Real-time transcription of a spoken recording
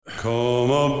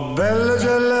Come bella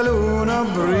gella luna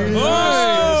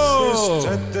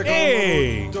brilla.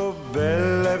 Hey!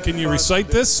 Can you recite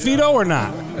this, Vito, or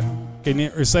not? Can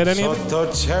you recite any of it?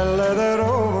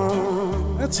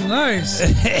 That's nice.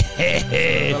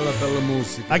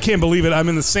 I can't believe it. I'm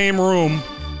in the same room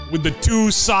with the two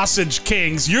sausage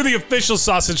kings. You're the official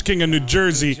sausage king of New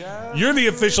Jersey. You're the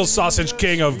official sausage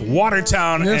king of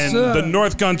Watertown and the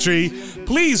North Country.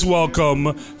 Please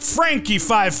welcome Frankie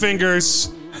Five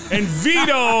Fingers and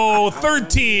Vito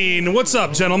 13. What's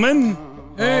up, gentlemen?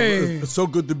 Hey. It's so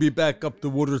good to be back up to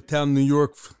Watertown, New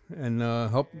York, and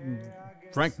help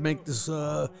Frank make this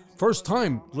first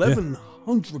time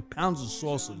 1,100 pounds of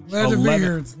sausage. Glad to be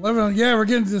here. 11, yeah, we're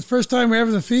getting the first time we're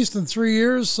having the feast in 3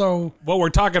 years, so what we're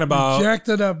talking about jacked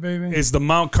it up, baby. Is the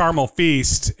Mount Carmel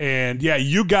Feast, and yeah,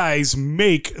 you guys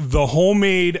make the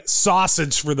homemade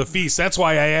sausage for the feast. That's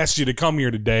why I asked you to come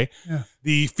here today. Yeah.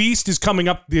 The feast is coming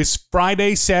up this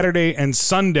Friday, Saturday, and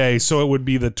Sunday, so it would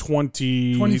be the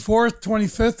 24th,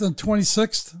 25th, and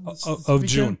 26th of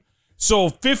June. So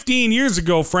 15 years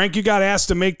ago, Frank, you got asked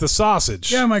to make the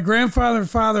sausage. Yeah, my grandfather and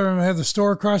father had the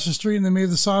store across the street, and they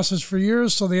made the sausage for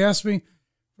years. So they asked me,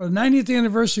 for the 90th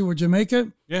anniversary, would you make it?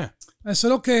 Yeah. I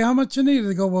said, okay, how much you need?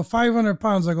 They go, well, 500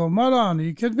 pounds. I go, mud on, are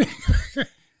you kidding me?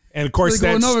 And of course,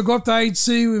 they go, no, we go up to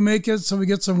IHC, we make it, so we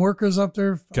get some workers up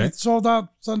there. Okay. It sold out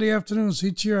Sunday afternoons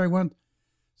each year. I went,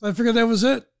 so I figured that was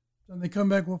it. And they come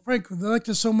back, well, Frank, they liked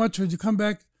it so much, would you come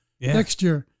back next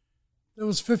year? It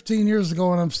was 15 years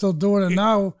ago, and I'm still doing it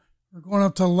now. We're going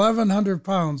up to 1,100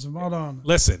 pounds. I'm out on.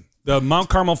 Listen, the Mount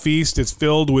Carmel Feast is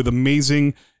filled with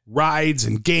amazing rides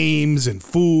and games and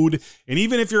food. And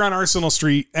even if you're on Arsenal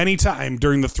Street anytime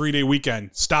during the 3-day weekend,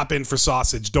 stop in for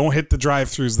sausage. Don't hit the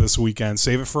drive-thrus this weekend.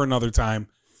 Save it for another time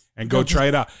and go try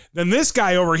it out. Then this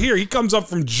guy over here, he comes up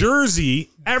from Jersey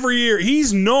every year.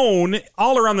 He's known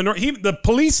all around the north. The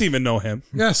police even know him.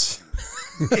 Yes.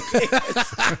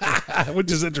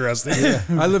 Which is interesting. Yeah.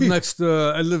 I live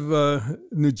in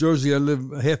New Jersey. I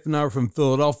live half an hour from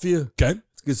Philadelphia. Okay.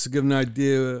 Just to give an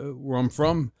idea where I'm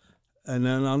from. And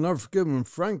then I'll never forget when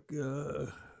Frank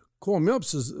called me up,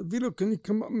 says, Vito, can you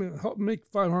come up and help make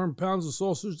 500 pounds of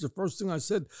sausage? The first thing I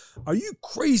said, are you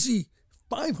crazy?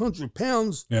 500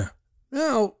 pounds? Yeah.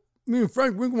 Now, me and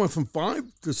Frank, we went from 5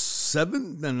 to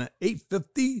 7, then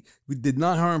 850. We did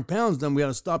 900 pounds. Then we had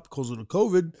to stop because of the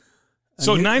COVID.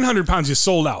 So 900 pounds you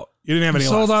sold out. You didn't have any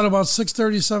sold left. out about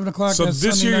 6:30, 7 o'clock. So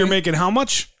this year you're making how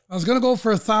much? I was going to go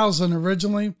for 1,000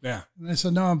 originally. Yeah. And I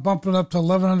said, no, I'm bumping up to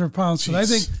 1,100 pounds. So I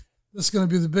think this is going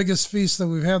to be the biggest feast that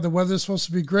we've had. The weather's supposed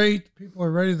to be great. People are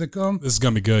ready to come. This is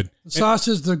going to be good. The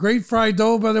sausage, the great fried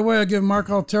dough, by the way. I give Mark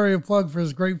Altieri a plug for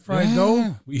his great fried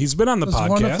dough. He's been on the podcast.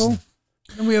 Wonderful.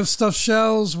 And we have stuffed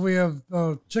shells. We have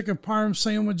chicken parm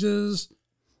sandwiches,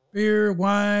 beer,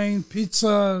 wine,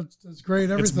 pizza. It's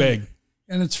great. Everything. It's big.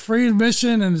 And it's free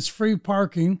admission and it's free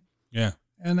parking. Yeah.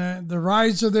 And the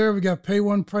rides are there. We got pay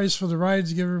one price for the rides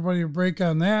to give everybody a break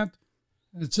on that.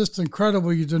 And it's just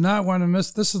incredible. You do not want to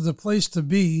miss. This is the place to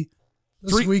be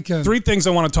this weekend. 3 things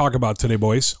I want to talk about today,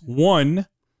 boys. 1,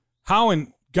 how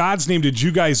in God's name did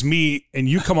you guys meet and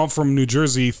you come up from New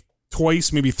Jersey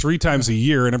twice, maybe 3 times a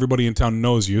year, and everybody in town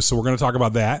knows you. So we're going to talk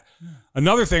about that. Yeah.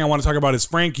 Another thing I want to talk about is,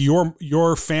 Frank,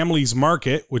 your family's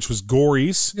market, which was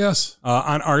Gory's. Yes.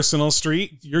 On Arsenal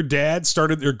Street. Your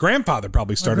grandfather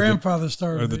probably started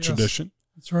the tradition.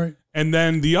 That's right. And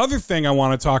then the other thing I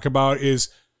want to talk about is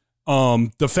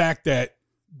the fact that,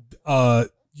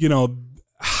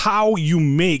 how you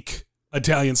make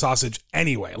Italian sausage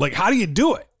anyway. Like, how do you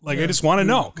do it? Like, I just want to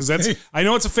know, because I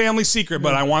know it's a family secret,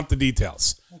 but I want the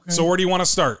details. Okay. So where do you want to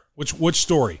start? Which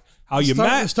story? How you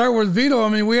met? Start with Vito. I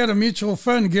mean, we had a mutual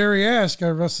friend, Gary Ash,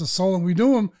 God rest his soul, and we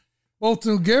knew him. Both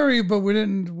knew Gary, but we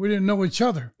didn't know each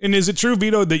other. And is it true,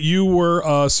 Vito, that you were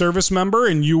a service member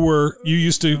and you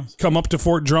used to come up to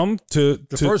Fort Drum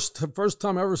the first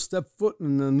time I ever stepped foot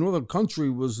in the northern country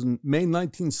was in May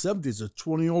 1970s, a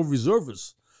 20-year-old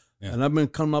reservist. Yeah. And I've been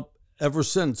coming up ever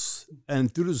since.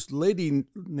 And through this lady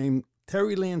named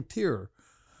Terry Lantier,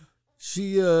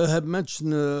 she had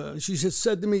mentioned, she had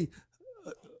said to me,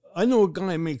 I know a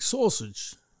guy who makes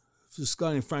sausage. This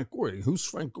guy named Frank Gory. Who's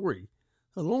Frank Gory?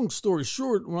 A long story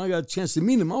short, when I got a chance to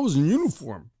meet him, I was in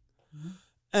uniform. Mm-hmm.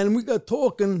 And we got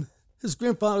talking, his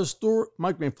grandfather's store,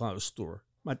 my grandfather's store.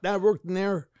 My dad worked in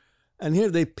there, and here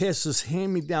they passed this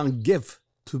hand-me-down gift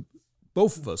to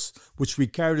both of us, which we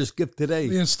carry this gift today.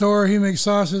 The store, he makes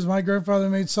sausage. My grandfather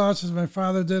made sausage. My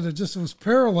father did. It was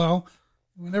parallel.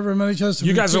 We never met each other.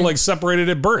 You guys are like separated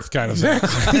at birth, kind of thing.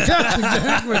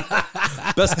 Exactly.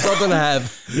 Best brother to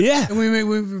have. Yeah. And we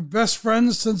were best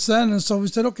friends since then. And so we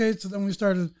said, okay. So then we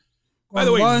started By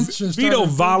the way, lunch, Vito,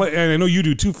 and I know you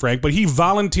do too, Frank, but he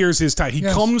volunteers his time. He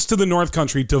comes to the North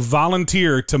Country to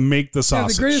volunteer to make the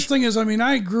sausage. The greatest thing is,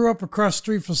 I grew up across the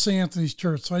street from St. Anthony's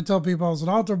Church. So I tell people I was an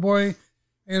altar boy.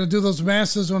 I had to do those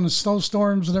masses when the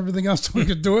snowstorms and everything else so we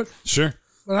could do it. Sure.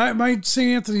 But my St.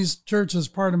 Anthony's Church is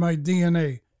part of my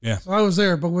DNA. Yeah. So I was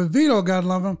there. But with Vito, God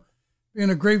love him,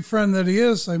 being a great friend that he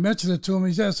is, I mentioned it to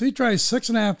him. So he drives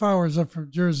 6.5 hours up from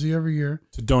Jersey every year.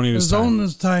 To donate his time.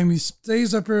 His time. He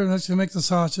stays up here and lets you make the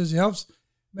sausage. He helps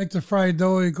make the fried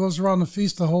dough. He goes around the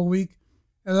feast the whole week.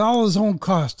 At all his own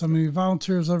cost. He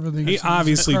volunteers everything. He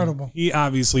obviously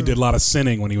did a lot of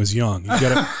sinning when he was young.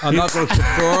 I'm not going to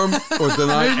confirm or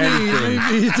deny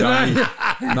anything.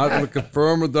 Not going to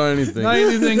confirm or deny anything. Not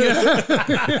anything.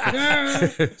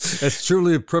 It's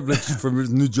truly a privilege for a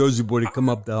New Jersey boy to come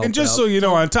up to help And just out. so you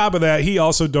know, on top of that, he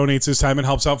also donates his time and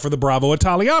helps out for the Bravo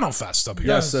Italiano Fest up here.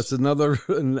 Yes, that's another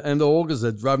in the end of August.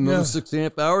 I drive another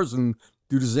 6.5 hours and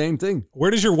do the same thing. Where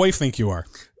does your wife think you are?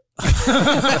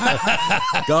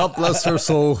 God bless her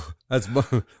soul. That's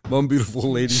one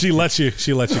beautiful lady. She lets you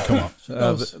come up.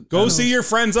 Go see your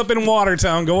friends up in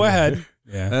Watertown. Go ahead.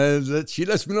 Yeah. And she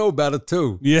lets me know about it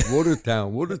too. Yeah.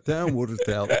 Watertown. Oh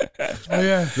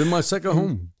yeah. It's been my second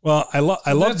home. Well, I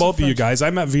love both of you guys.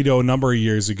 I met Vito a number of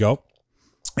years ago.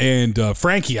 And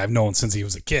Frankie I've known since he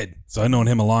was a kid. So I've known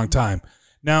him a long time.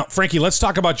 Now, Frankie, let's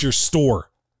talk about your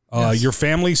store. Your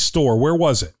family's store. Where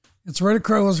was it? It's right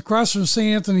across from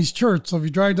St. Anthony's Church. So if you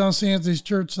drive down St. Anthony's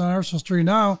Church on Arsenal Street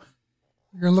now,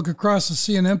 you're going to look across and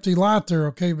see an empty lot there,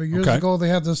 okay? But years ago, they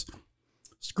had this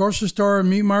grocery store,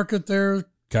 meat market there.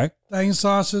 Okay. Dying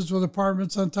sausage with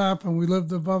apartments on top, and we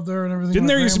lived above there and everything. Didn't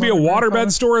there used to be a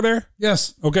waterbed store there?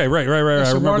 Yes. Okay, right. There's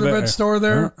I a remember waterbed that. store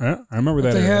there. I remember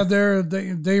that. They had there,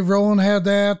 Dave Rowland had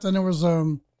that. Then there was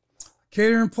a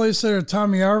catering place there that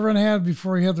Tommy Arvin had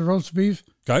before he had the roast beef.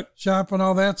 Okay. Shop and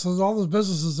all that. So there's all those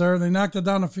businesses there. They knocked it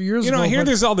down a few years ago. I hear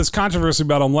there's all this controversy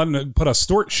about them letting it put a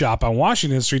Stort shop on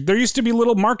Washington Street. There used to be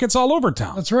little markets all over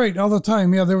town. That's right, all the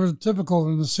time. Yeah, they were typical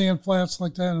in the sand flats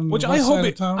like that. Which I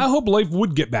hope life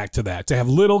would get back to that, to have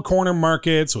little corner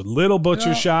markets with little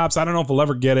butcher shops. I don't know if we'll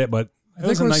ever get it, but I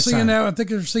think we're seeing that. I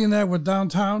think we're seeing that with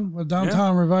downtown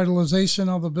revitalization,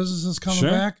 all the businesses coming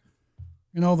back.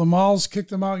 The malls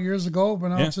kicked them out years ago, but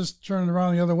now it's just turning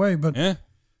around the other way. But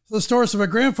the store. So my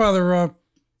grandfather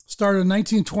started in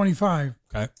 1925.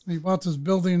 Okay. He bought this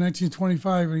building in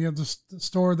 1925, and he had the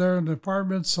store there and the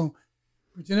apartments. So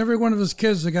between every one of his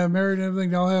kids that got married and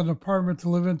everything, they all had an apartment to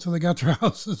live in until they got their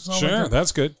houses. Sure,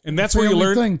 that's good. And that's where you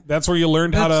learned. That's where you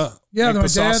learned how to make the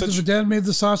sausage. My dad made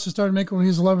the sausage. Started making when he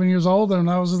was 11 years old, and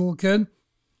when I was a little kid,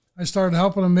 I started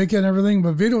helping him make it and everything.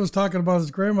 But Vito was talking about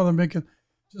his grandmother making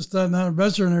just not a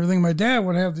measure and everything. My dad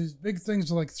would have these big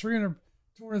things like 200,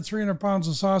 300 pounds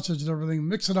of sausage and everything,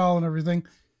 mix it all and everything.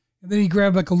 And then he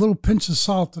grabbed like a little pinch of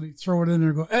salt and he'd throw it in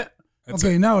there and go,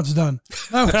 okay, now it's done.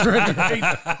 Now it's ready,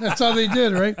 right? That's how they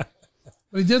did, right?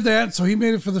 But he did that. So he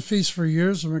made it for the feast for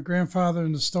years with my grandfather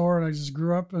in the store, and I just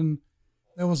grew up, and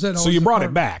that was it. So you brought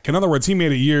it back. In other words, he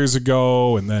made it years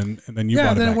ago, and then you brought it back.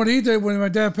 Yeah, then what he did when my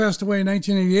dad passed away in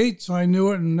 1988, so I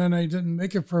knew it, and then I didn't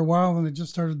make it for a while, and I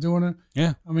just started doing it.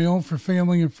 Yeah. On my own for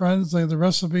family and friends. I had the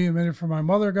recipe. I made it for my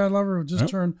mother, God love her, who just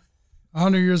turned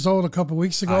 100 years old a couple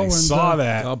weeks ago. I saw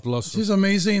that. God bless her. She's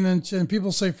amazing, and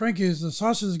people say, Frankie, is the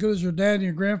sausage as good as your dad and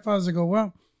your grandfather's? I go,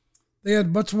 well, they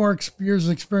had much more years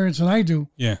of experience than I do.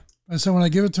 Yeah. I said, when I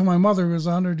give it to my mother, who was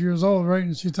 100 years old, right,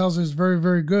 and she tells me it's very,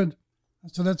 very good. I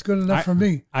said, that's good enough for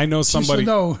me. I know somebody. She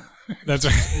said, no. That's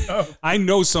right. No. I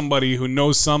know somebody who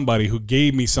knows somebody who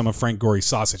gave me some of Frank Gorey's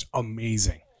sausage.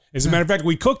 Amazing. As a matter of fact,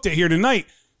 we cooked it here tonight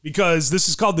because this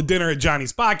is called the Dinner at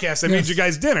Johnny's podcast. I made you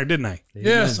guys dinner, didn't I?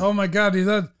 Yes. Oh, my God. He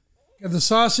got the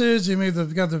sausage. He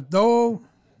got the dough.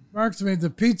 Mark made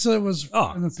the pizza. It was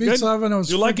in the pizza oven. It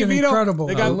was incredible.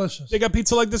 Delicious. They got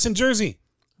pizza like this in Jersey.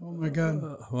 Oh, my God.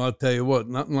 Well, I'll tell you what,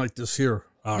 nothing like this here.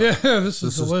 Right. Yeah, this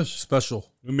is delicious. Special.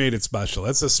 We made it special.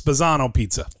 That's a Spezzano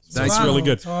pizza. That's Wow, really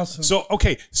good. it's awesome.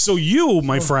 So you,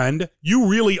 my friend, you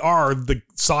really are the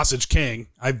sausage king.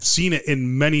 I've seen it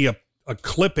in many a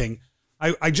clipping.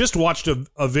 I just watched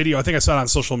a video, I think I saw it on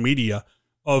social media,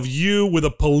 of you with a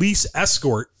police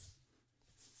escort,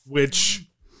 which,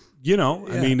 I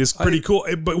mean, is pretty cool.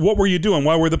 But what were you doing?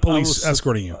 Why were the police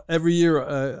escorting you? Every year,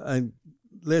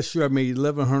 last year I made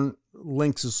 1,100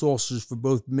 links of sausage for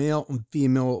both male and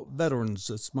female veterans.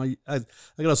 It's I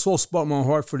got a soft spot in my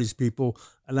heart for these people,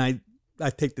 and I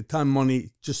take the time,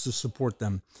 money just to support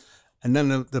them. And then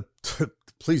the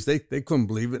police, they couldn't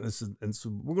believe it, and said,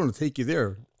 we're going to take you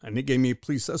there. And they gave me a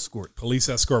police escort. Police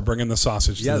escort bringing the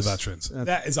sausage to the veterans.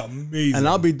 That is amazing. And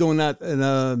I'll be doing that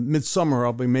in midsummer.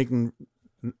 I'll be making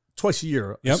twice a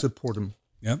year. I support them.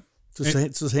 Yep.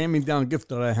 It's a hand-me-down gift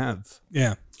that I have.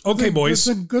 Yeah. Okay, boys.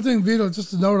 Good thing Vito,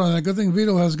 just a note on that, good thing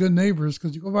Vito has good neighbors,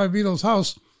 because you go by Vito's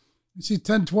house, you see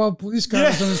 10, 12 police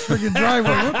cars in his freaking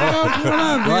driveway. What the hell's going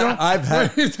on, Vito? Well, I've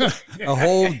had a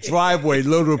whole driveway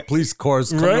loaded with police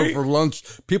cars coming over for lunch.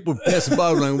 People passing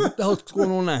by like, what the hell's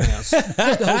going on in that house?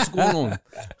 What the hell's going on?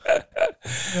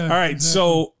 All right,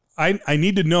 so I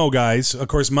need to know, guys. Of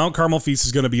course, Mount Carmel Feast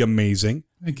is going to be amazing.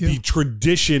 Thank you. The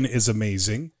tradition is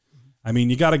amazing. I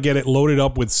mean, you got to get it loaded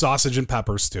up with sausage and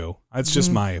peppers too. That's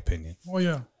just my opinion. Oh,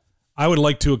 yeah. I would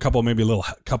like a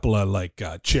couple of like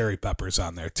cherry peppers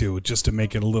on there too, just to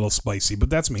make it a little spicy. But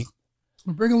that's me.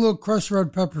 We'll bring a little crushed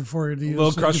red pepper for you. To use. A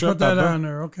little crushed red pepper. Put that on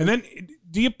there, okay. And then,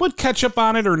 do you put ketchup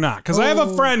on it or not? Because I have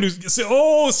a friend who's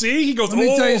he goes. Let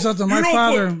me tell you something.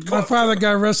 My father,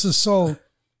 God rest his soul.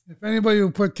 If anybody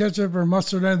would put ketchup or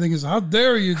mustard or anything, is how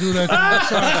dare you do that to my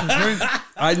sausage? Right?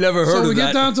 I never heard of that. So we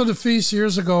get down to the feast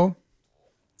years ago.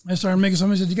 I started making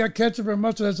something. He said, "You got ketchup or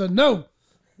mustard?" I said, "No."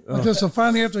 So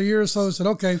finally, after a year or so, I said,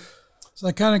 "Okay." So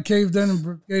I kind of caved in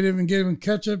and gave him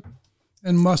ketchup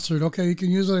and mustard. Okay, you can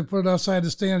use it. I put it outside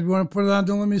the stand. If you want to put it on,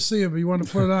 don't let me see it. But you want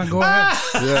to put it on, go ahead.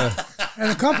 Yeah.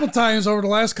 And a couple of times over the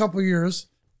last couple of years,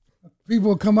 people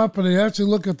would come up and they actually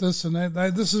look at this, and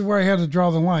this is where I had to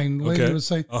draw the line. The lady would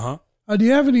say, do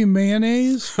you have any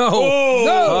mayonnaise? No.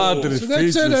 So that's it.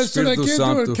 I said, I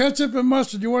can't do it. Ketchup and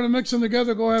mustard. You want to mix them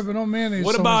together, go ahead, but no mayonnaise.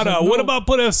 What about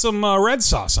putting some red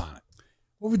sauce on it?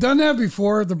 Well, we've done that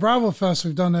before. The Bravo Fest,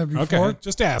 we've done that before. Okay,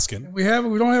 just asking. We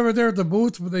don't have it there at the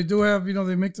booth, but they do have,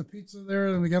 they make the pizza there,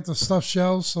 and we got the stuffed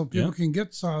shells so people can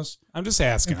get sauce. I'm just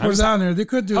asking. Put it on there. They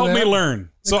could do that. Help me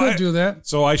learn. They could do that.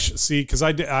 So I should see, because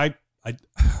I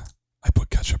put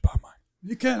ketchup on mine.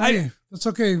 You can't. That's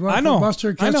okay. I know.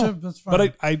 Mustard, ketchup, that's fine.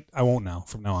 But I won't now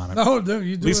from now on. No,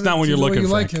 you do. At least not when you're looking,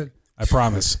 Frank. Like it. I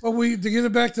promise. But to get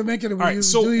it back to make it,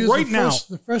 use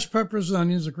the fresh peppers and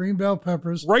onions, the green bell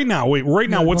peppers. Right now,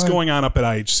 what's going on up at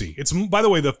IHC? It's, by the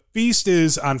way, the feast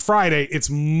is on Friday. It's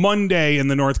Monday in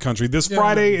the North Country. This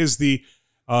Friday is the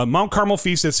Mount Carmel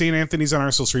Feast at St. Anthony's on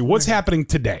Arsenal Street. What's happening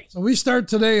today? So we start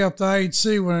today up to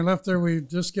IHC. When I left there, we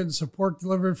just getting support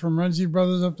delivered from Renzi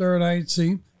Brothers up there at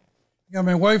IHC. Got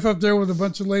my wife up there with a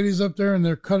bunch of ladies up there, and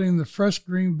they're cutting the fresh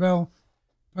green bell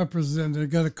peppers. And they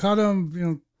got to cut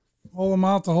them, pull them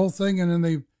out, the whole thing, and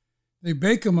then they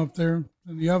bake them up there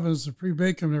in the ovens to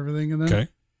pre-bake them and everything. And then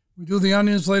we do the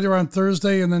onions later on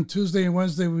Thursday, and then Tuesday and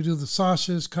Wednesday we do the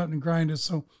sausages, cut and grind it.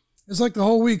 So it's like the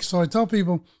whole week. So I tell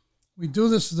people we do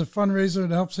this as a fundraiser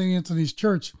to help St. Anthony's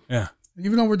Church. Yeah. And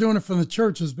even though we're doing it from the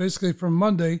church, it's basically from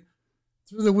Monday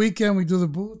through the weekend. We do the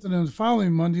booth, and then the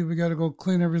following Monday we got to go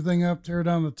clean everything up, tear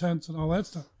down the tents and all that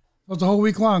stuff. So it's a whole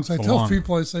week long. So I tell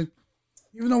people, I say,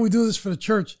 even though we do this for the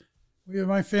church,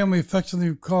 my family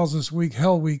affectionately calls this week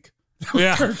Hell Week.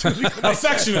 Yeah,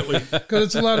 affectionately, because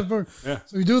it's a lot of work. Yeah.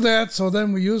 So we do that. So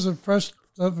then we use the fresh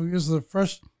stuff. We use the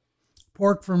fresh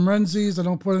pork from Renzi's. I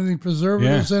don't put any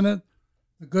preservatives in it.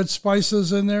 The good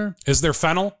spices in there. Is there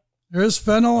fennel? There is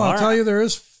fennel. I'll tell you, there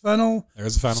is fennel.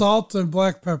 There's fennel, salt, and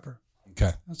black pepper.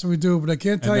 Okay, that's what we do. But I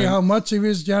can't tell you how much it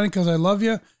is, Johnny, because I love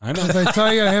you. I know. If I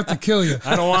tell you, I have to kill you.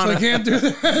 I don't want to. I can't do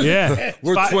that. Yeah,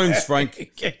 we're twins,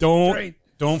 Frank.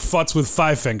 Don't futz with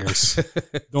 5 fingers.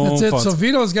 That's it. So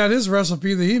Vito's got his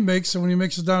recipe that he makes, so when he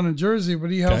makes it down in Jersey,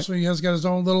 but he helps me. He has got his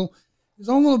own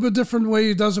little bit different way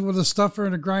he does it with a stuffer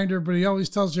and a grinder, but he always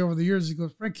tells you over the years, he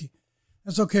goes, Frankie,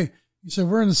 that's okay. He said,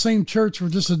 we're in the same church, we're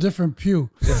just a different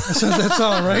pew. I said, that's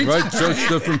all right. Right, church,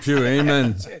 different pew.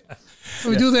 Amen. So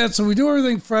we do that. So we do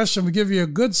everything fresh, and we give you a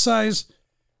good size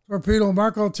torpedo.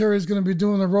 Marco Terry is going to be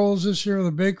doing the rolls this year,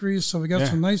 the bakeries, so we got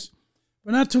some nice,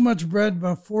 but not too much bread,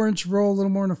 about a 4-inch roll, a little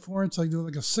more than a 4-inch. I do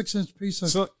like a 6-inch piece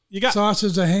of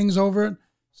sausage that hangs over it.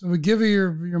 So we give you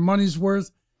your money's worth,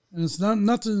 and it's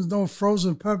nothing, no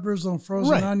frozen peppers, no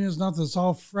frozen onions, nothing. It's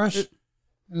all fresh, and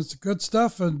it's good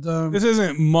stuff. And this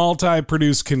isn't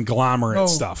multi-produced conglomerate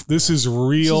stuff. This is real.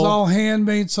 This is all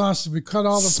handmade sausage. We cut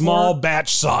all the small pork.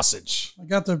 Batch sausage. I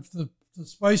got the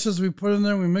spices we put in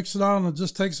there. We mix it all, and it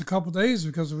just takes a couple days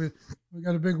because we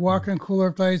got a big walk-in cooler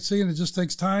up to IHC, and it just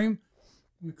takes time.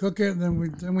 We cook it,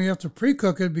 and then we have to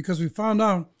pre-cook it because we found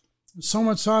out there's so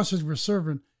much sausage we're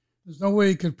serving. There's no way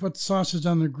you could put the sausage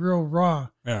on the grill raw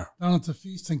down at the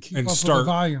feast and keep up with the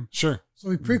volume. Sure. So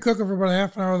we pre-cook it for about a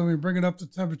half an hour, then we bring it up to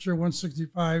temperature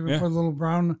 165 and put a little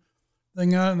brown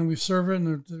thing on it, and then we serve it,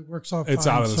 and it works off fine. It's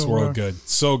out of this world good.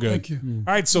 So good. Thank you.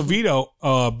 All right, so Vito,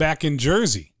 back in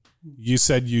Jersey, you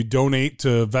said you donate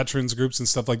to veterans groups and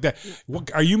stuff like that.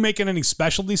 Are you making any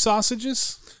specialty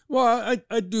sausages? Well,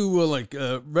 I do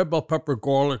red bell pepper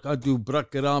garlic. I do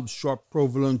braquerab, sharp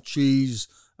provolone cheese.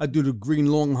 I do the green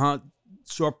long hot,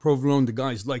 sharp provolone. The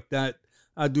guys like that.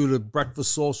 I do the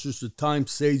breakfast sausage, the thyme,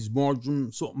 sage,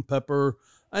 marjoram, salt and pepper,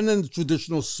 and then the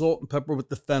traditional salt and pepper with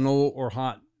the fennel or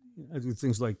hot. I do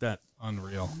things like that.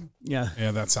 Unreal. Yeah.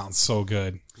 Yeah, that sounds so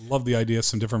good. Love the idea of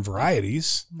some different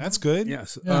varieties. That's good.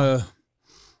 Yes.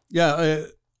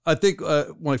 I think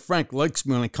my Frank likes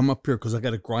me when I come up here because I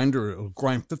got a grinder. It'll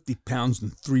grind 50 pounds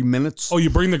in 3 minutes. Oh, you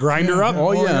bring the grinder up?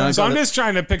 Oh, yeah. So I'm just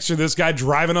trying to picture this guy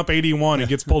driving up 81 and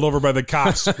gets pulled over by the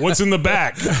cops. What's in the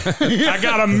back? I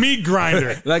got a meat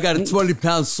grinder. And I got a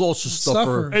 20-pound sausage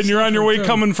stuffer. And you're on your way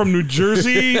coming from New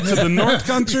Jersey to the North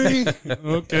Country?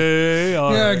 Okay.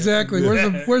 All right. Exactly.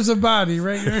 Where's the body,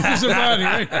 right? Where's the body,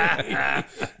 right?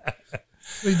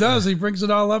 He does. He brings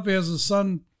it all up. He has his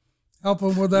son help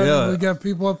him with that. Yeah. We got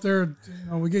people up there.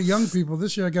 We get young people.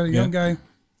 This year I got a young guy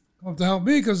come up to help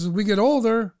me because we get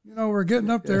older. We're getting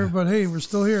up there, but hey, we're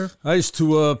still here. I used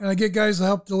to... and I get guys to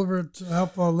help deliver it, to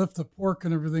help lift the pork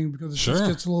and everything because it just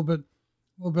gets a little bit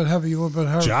heavy, a little bit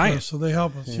hard. Giant. For us, so they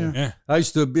help us. Yeah. I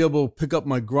used to be able to pick up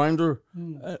my grinder,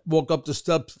 walk up the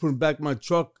steps, put it back in my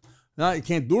truck. Now you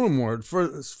can't do it anymore.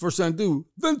 First thing I do,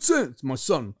 Vincent, it's my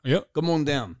son. Yep. Come on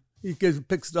down. He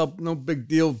picks it up, no big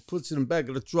deal, puts it in the back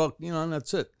of the truck, and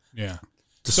that's it. Yeah.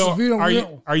 So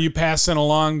are you passing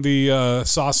along the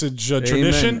sausage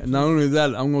tradition? And not only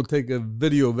that, I'm going to take a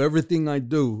video of everything I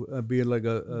do, be it like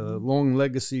a long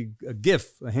legacy, a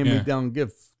gift, a hand-me-down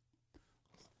gift.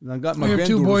 And I got my We have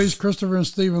two granddaughters. boys, Christopher and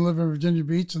Steven, live in Virginia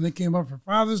Beach, and they came up for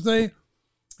Father's Day.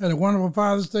 Had a wonderful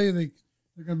Father's Day. They're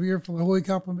going to be here for the Holy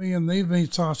Cup with me, and they've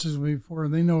made sausages with me before,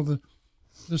 and they know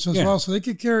this as well. So they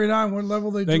can carry it on. What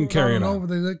level they do can carry it on. Over.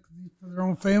 They like for their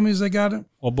own families. They got it.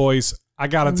 Well, boys, I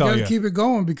got to tell you. We got to keep it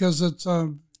going because it's, I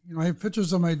have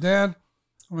pictures of my dad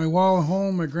on my wall at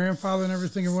home, my grandfather and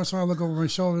everything. Every once in a while I look over my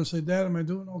shoulder and say, Dad, am I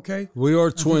doing okay? We are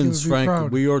twins, proud.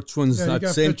 Frank. We are twins. Yeah, you Not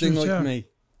got same pictures, thing like me.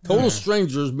 Total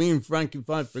strangers, me and Frankie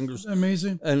Five Fingers. Isn't that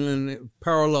amazing? And then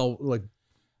parallel, like.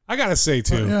 I got to say,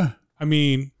 too. I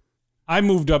mean, I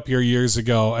moved up here years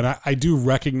ago, and I do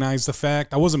recognize the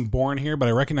fact. I wasn't born here, but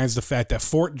I recognize the fact that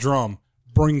Fort Drum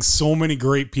brings so many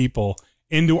great people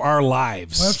into our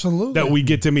lives. Absolutely. That we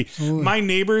get to meet. Absolutely. My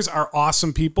neighbors are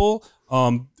awesome people.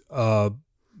 The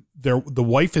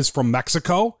wife is from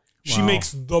Mexico. She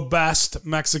makes the best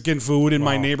Mexican food in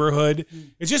my neighborhood.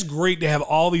 It's just great to have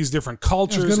all these different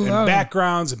cultures and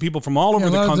backgrounds and people from all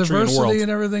over the country and the world. And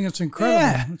everything. It's incredible.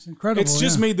 Yeah. It's incredible. It's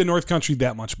just made the North Country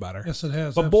that much better. Yes, it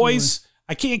has. But absolutely. boys,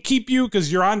 I can't keep you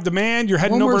because you're on demand. You're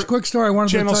heading One over. more quick story I wanted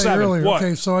to Channel tell 7. you earlier. What?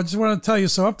 Okay, so I just want to tell you.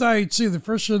 So up to IHC, the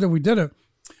first year that we did it,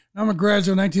 I'm a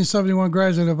graduate, 1971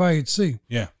 graduate of IHC.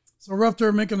 Yeah. So we're up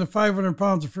there making the 500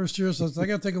 pounds the first year. So I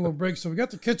got to take a little break. So we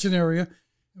got the kitchen area.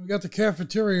 And we got the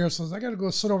cafeteria. So I got to go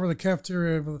sit over the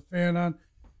cafeteria with the fan on.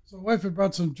 So the wife had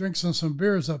brought some drinks and some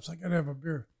beers up. So I got to have a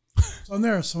beer. So I'm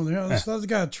there. So this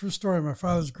got a true story of my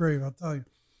father's grave, I'll tell you.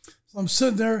 So I'm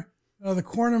sitting there. Out of the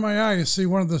corner of my eye, you see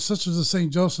one of the sisters of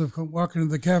St. Joseph come walking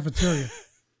into the cafeteria.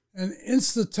 And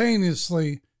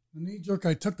instantaneously, the knee jerk,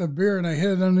 I took the beer and I hit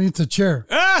it underneath the chair.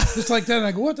 Just like that. And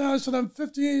I go, what the hell? I said, I'm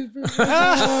 58.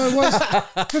 I was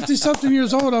 50-something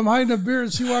years old. I'm hiding a beer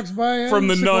and she walks by. From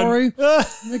the nun.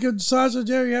 Making sausage.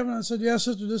 Yeah, you haven't? I said, yeah,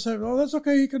 sister, just have it. Oh, that's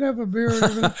okay. You can have a beer.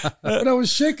 But I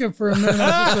was shaking for a minute.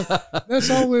 That's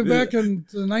all the way back in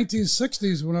the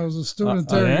 1960s when I was a student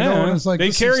there. And it's like,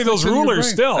 they carry those rulers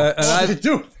still. I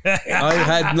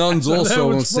had nuns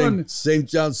also in St.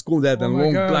 John's School. They had the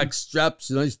long black straps.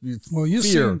 And I used to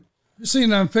be You've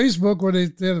seen on Facebook where they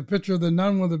had a picture of the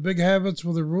nun with the big habits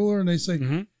with a ruler, and they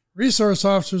say, resource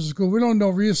officers at school. We don't know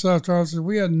resource officers.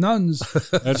 We had nuns.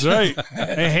 That's right.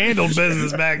 They handled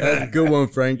business back then. That's a good one,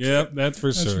 Frank. Yep, that's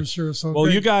for That's sure. for sure. So well,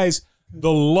 you guys,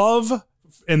 the love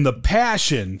and the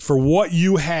passion for what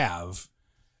you have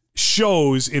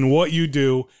shows in what you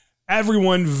do.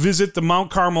 Everyone visit the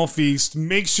Mount Carmel Feast.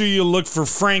 Make sure you look for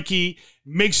Frankie.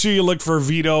 Make sure you look for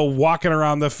Vito walking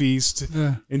around the feast.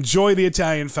 Yeah. Enjoy the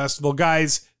Italian festival.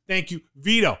 Guys, thank you.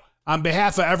 Vito, on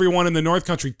behalf of everyone in the North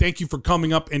Country, thank you for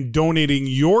coming up and donating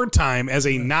your time as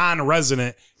a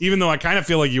non-resident, even though I kind of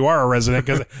feel like you are a resident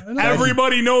because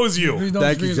everybody knows you.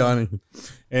 Thank you, Johnny.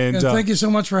 And thank you so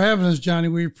much for having us, Johnny.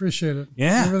 We appreciate it.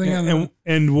 Yeah. Everything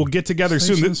and we'll get together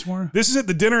soon. This is at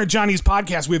the Dinner at Johnny's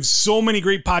podcast. We have so many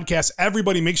great podcasts.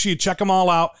 Everybody, make sure you check them all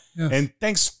out. Yes. And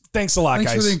thanks a lot, guys.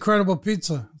 Thanks for the incredible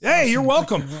pizza. Hey, you're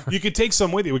welcome. You could take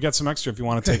some with you. We got some extra if you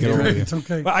want to take it over with you. It's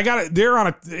okay. But I got it.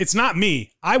 It's not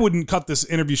me. I wouldn't cut this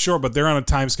interview short, but they're on a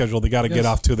time schedule. They got to get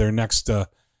off to their next. They're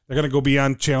going to go be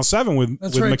on Channel 7 with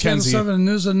Mackenzie. Channel 7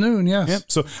 News at Noon, yes. Yep.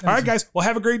 So, all right, guys. Well,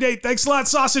 have a great day. Thanks a lot,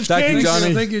 Sausage Kings. Thank you,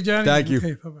 Johnny. Thank you, Johnny. Thank you.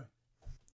 Okay, bye-bye.